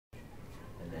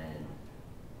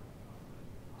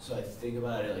So I think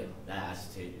about it like that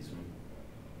acetate is,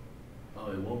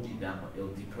 oh, it won't be that much. It'll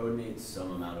deprotonate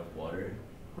some amount of water.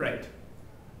 Right.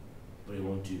 But it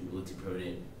won't do, will it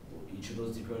deprotonate, will each of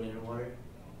those deprotonate in water?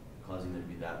 Causing there to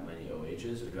be that many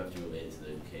OHs, or do you have to relate it to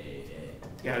the KA?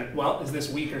 Yeah, well, is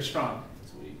this weak or strong?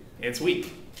 It's weak. It's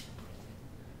weak.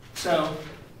 So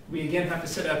we again have to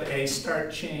set up a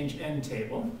start, change, end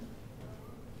table.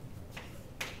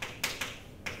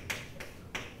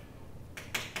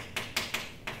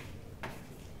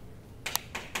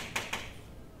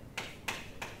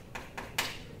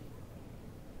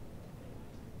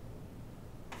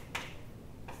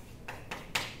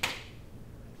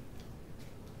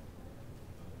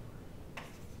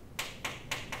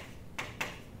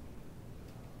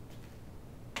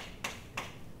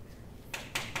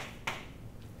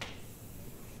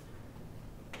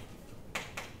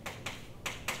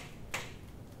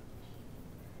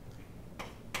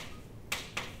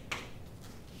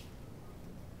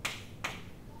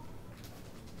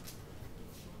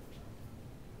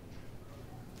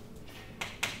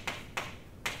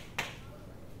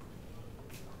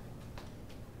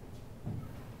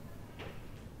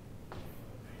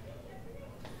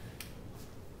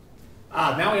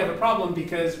 Now we have a problem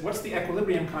because what's the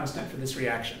equilibrium constant for this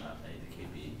reaction? I need the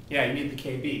KB. Yeah, you need the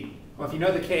KB. Well, if you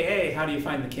know the Ka, how do you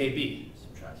find the Kb?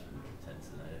 Subtract from 10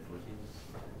 to the negative 14.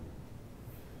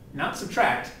 Not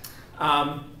subtract.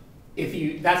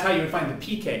 That's how you would find the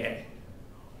pKa.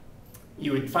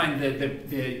 You would find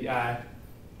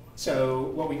so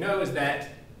what we know is that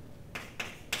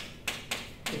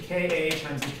the Ka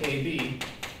times the Kb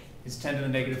is 10 to the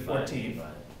negative 14.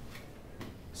 Fine.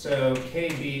 So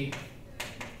Kb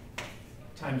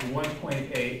times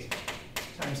 1.8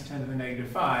 times 10 to the negative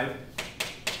 5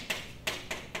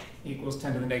 equals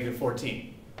 10 to the negative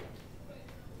 14.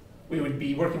 We would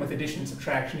be working with addition and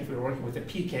subtraction if we were working with the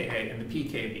pKa and the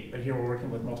pKb, but here we're working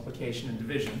with multiplication and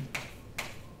division.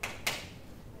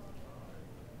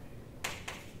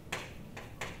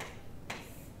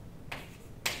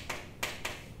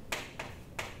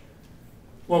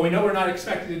 Well, we know we're not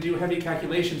expected to do heavy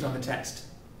calculations on the test.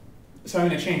 So I'm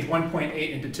going to change 1.8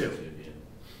 into 2.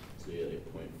 So you have like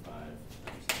 0.5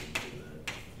 times 10 to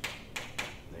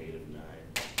the negative 9.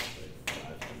 Like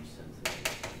 5 times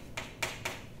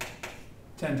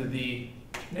 10 to the 10 to the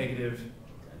negative.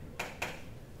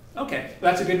 Okay,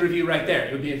 that's a good review right there.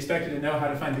 You would be expected to know how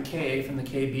to find the Ka from the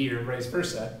Kb or vice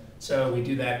versa. So we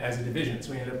do that as a division.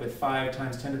 So we end up with 5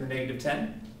 times 10 to the negative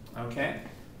 10. Okay,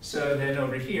 so then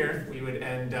over here we would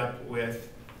end up with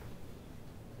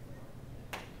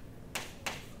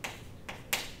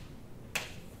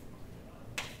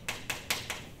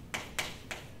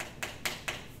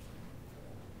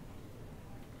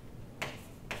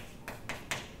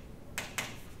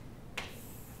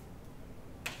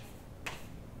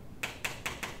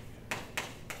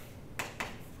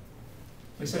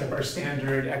we set up our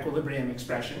standard equilibrium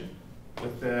expression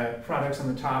with the products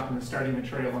on the top and the starting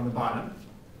material on the bottom.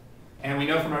 And we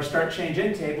know from our start, change,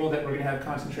 end table that we're going to have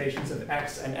concentrations of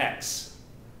X and X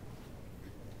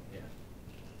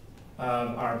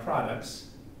of our products.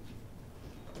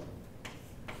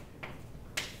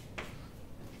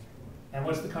 And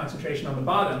what's the concentration on the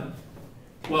bottom?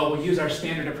 Well, we'll use our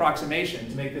standard approximation.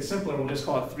 To make this simpler, we'll just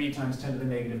call it 3 times 10 to the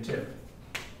negative 2.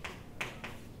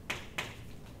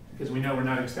 Because we know we're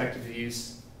not expected to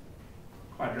use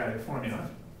quadratic formula.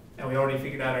 And we already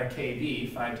figured out our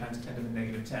Kb, 5 times 10 to the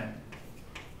negative 10.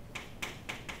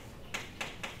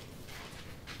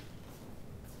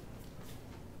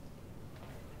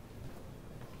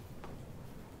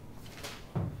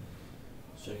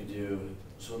 So I could do,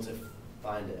 so once I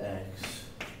find X,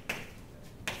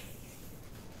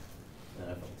 then I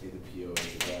have to take the P over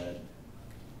to that.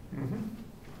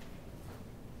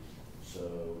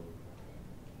 So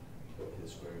the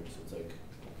square root, so it's like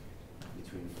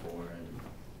between 4 and...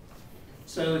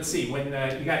 So let's see, when you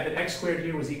got that X squared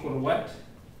here was equal to what?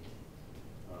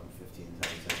 15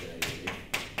 times 10 to the negative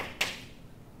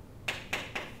 8.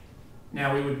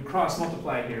 Now we would cross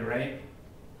multiply here, right?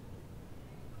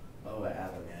 Oh, I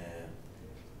add them, yeah.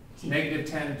 So negative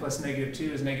 10 plus negative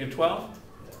 2 is negative 12?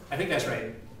 Yeah. I think that's right.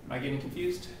 Am I getting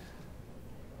confused?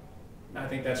 No, I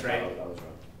think that's right. I was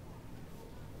wrong.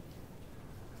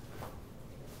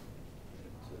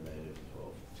 So negative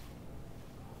 12.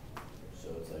 So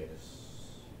it's like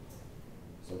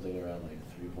something around like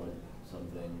 3 point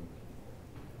something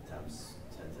times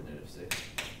 10 to the negative 6.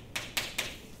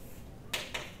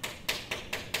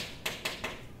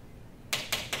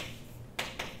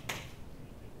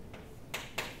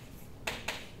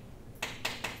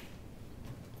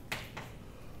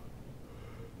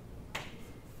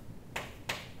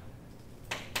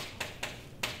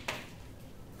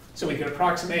 So we could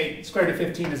approximate square root of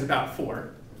 15 is about 4,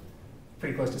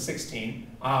 pretty close to 16.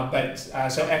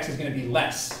 So x is going to be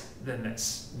less than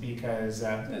this because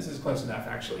this is close enough,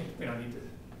 actually. We don't need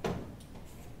to.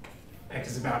 X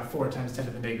is about 4 times 10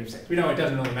 to the negative 6. We know it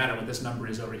doesn't really matter what this number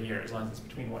is over here as long as it's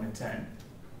between 1 and 10.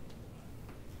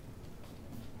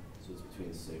 So it's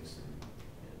between 6 and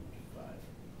 5.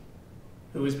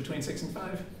 Who is between 6 and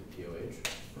 5? The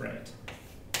POH. Right.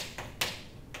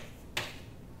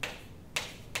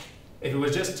 If it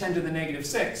was just 10 to the negative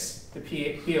 6, the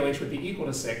POH would be equal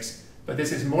to 6, but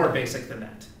this is more basic than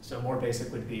that. So more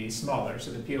basic would be smaller. So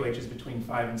the POH is between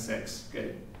 5 and 6.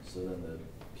 Good. So then the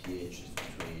pH is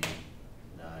between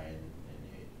 9 and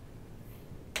 8.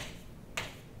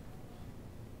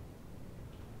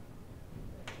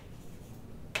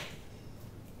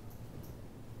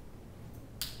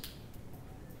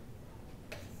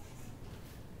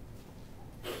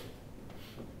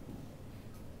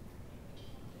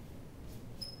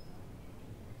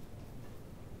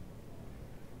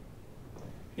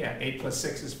 Yeah, 8 plus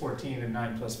 6 is 14, and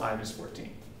 9 plus 5 is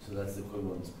 14. So that's the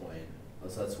equivalence point.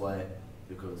 So that's why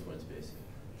the equivalence point is basic.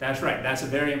 That's right. That's a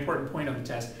very important point on the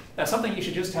test. That's something you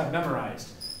should just have memorized.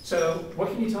 So what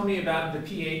can you tell me about the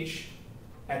pH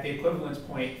at the equivalence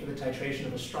point for the titration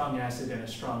of a strong acid and a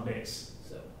strong base?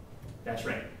 So that's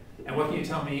right. And what can you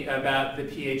tell me about the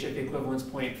pH at the equivalence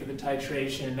point for the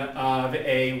titration of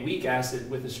a weak acid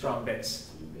with a strong base?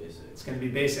 It's going to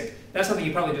be basic. That's something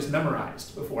you probably just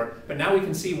memorized before, but now we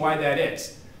can see why that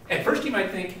is. At first you might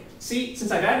think, see,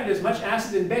 since I've added as much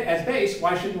acid as base,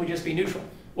 why shouldn't we just be neutral?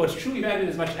 Well, it's true we've added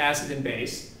as much acid and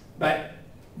base, but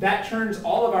that turns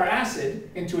all of our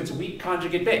acid into its weak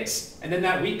conjugate base. And then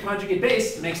that weak conjugate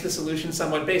base makes the solution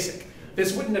somewhat basic.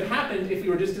 This wouldn't have happened if we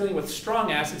were just dealing with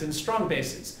strong acids and strong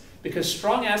bases, because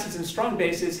strong acids and strong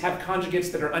bases have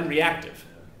conjugates that are unreactive.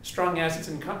 Strong acids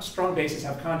and strong bases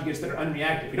have conjugates that are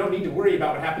unreactive. We don't need to worry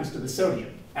about what happens to the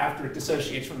sodium after it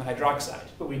dissociates from the hydroxide,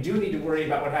 but we do need to worry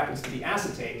about what happens to the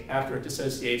acetate after it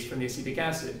dissociates from the acetic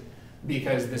acid,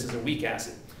 because this is a weak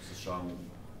acid. So strong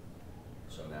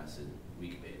acid,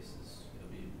 weak base is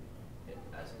going to be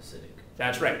as acidic.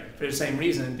 That's right. For the same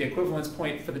reason, the equivalence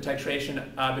point for the titration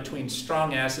between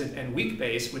strong acid and weak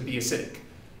base would be acidic.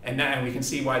 And now we can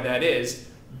see why that is.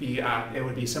 It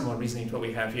would be similar reasoning to what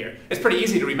we have here. It's pretty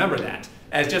easy to remember that.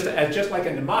 As just like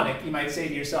a mnemonic, you might say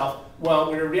to yourself,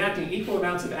 well, we're reacting equal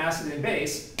amounts of acid and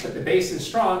base, but the base is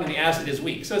strong and the acid is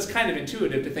weak. So it's kind of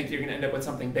intuitive to think you're going to end up with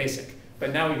something basic.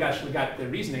 But now we've actually got the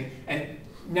reasoning, and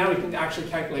now we can actually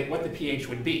calculate what the pH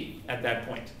would be at that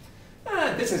point.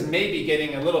 This is maybe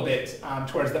getting a little bit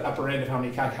towards the upper end of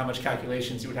how much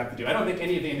calculations you would have to do. I don't think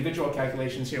any of the individual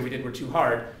calculations here we did were too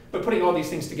hard, but putting all these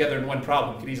things together in one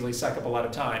problem could easily suck up a lot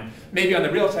of time. Maybe on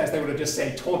the real test they would have just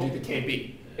said, told you the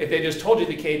KB. If they just told you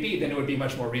the KB, then it would be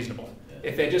much more reasonable.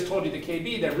 If they just told you the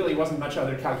KB, there really wasn't much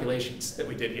other calculations that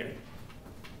we did here.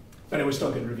 But it was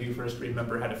still good review for us to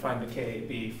remember how to find the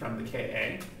KB from the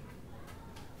KA.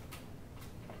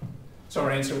 So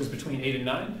our answer was between 8 and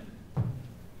 9.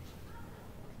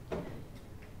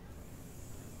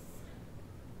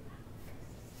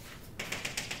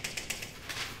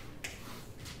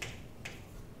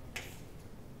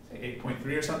 Say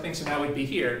 8.3 or something, so now we'd be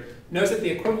here. Notice that the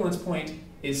equivalence point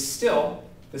is still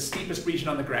the steepest region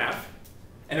on the graph.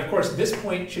 And of course, this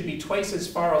point should be twice as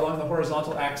far along the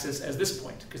horizontal axis as this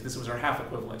point, because this was our half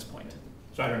equivalence point.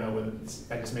 So I don't know whether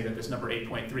I just made up this number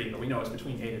 8.3, but we know it's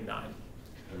between 8 and 9.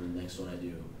 And the next one I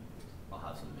do, I'll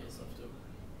have some base left over.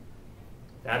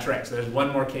 That's right, so there's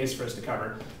one more case for us to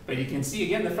cover. But you can see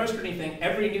again, the frustrating thing,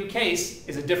 every new case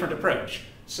is a different approach.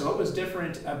 So what was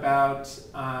different about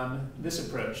this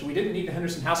approach? We didn't need the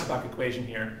Henderson-Hasselbalch equation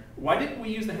here. Why didn't we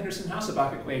use the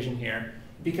Henderson-Hasselbalch equation here?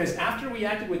 Because after we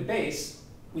acted with base,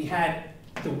 we had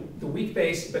the weak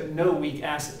base but no weak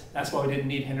acid. That's why we didn't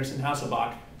need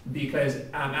Henderson-Hasselbalch, because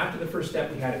after the first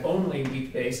step we had only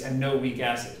weak base and no weak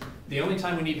acid. The only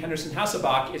time we need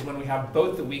Henderson-Hasselbalch is when we have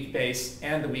both the weak base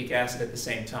and the weak acid at the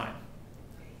same time.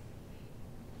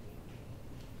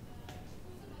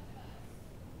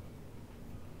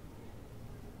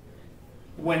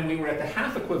 When we were at the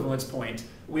half equivalence point,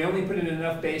 we only put in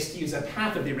enough base to use up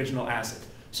half of the original acid.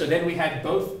 So then we had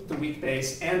both the weak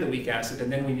base and the weak acid,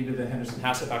 and then we needed the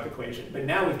Henderson-Hasselbalch equation. But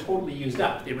now we've totally used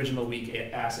up the original weak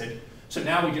acid, so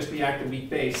now we just react the weak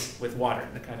base with water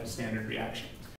in a kind of standard reaction.